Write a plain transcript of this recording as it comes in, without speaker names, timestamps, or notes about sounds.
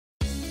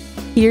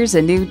Here's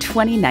a new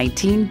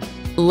 2019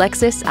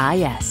 Lexus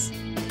IS.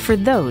 For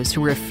those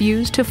who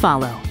refuse to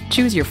follow,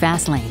 choose your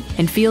fast lane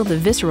and feel the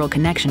visceral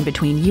connection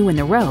between you and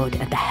the road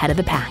at the head of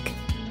the pack.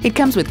 It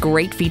comes with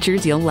great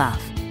features you'll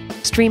love.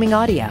 Streaming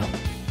audio,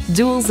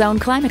 dual zone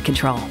climate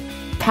control,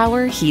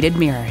 power heated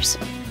mirrors,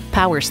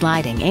 power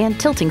sliding and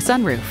tilting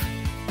sunroof,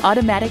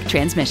 automatic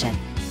transmission,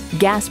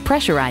 gas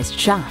pressurized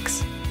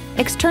shocks,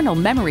 external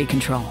memory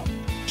control,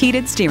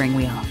 heated steering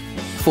wheel,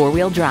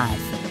 four-wheel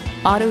drive,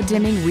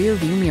 auto-dimming rear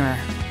view mirror,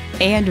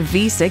 and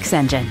V6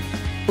 engine.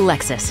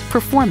 Lexus,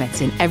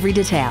 performance in every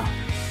detail.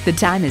 The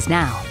time is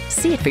now.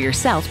 See it for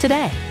yourself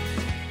today.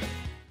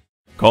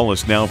 Call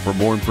us now for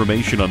more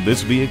information on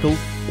this vehicle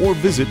or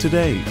visit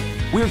today.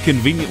 We're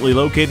conveniently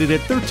located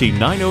at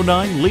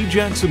 13909 Lee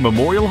Jackson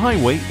Memorial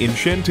Highway in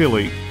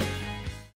Chantilly.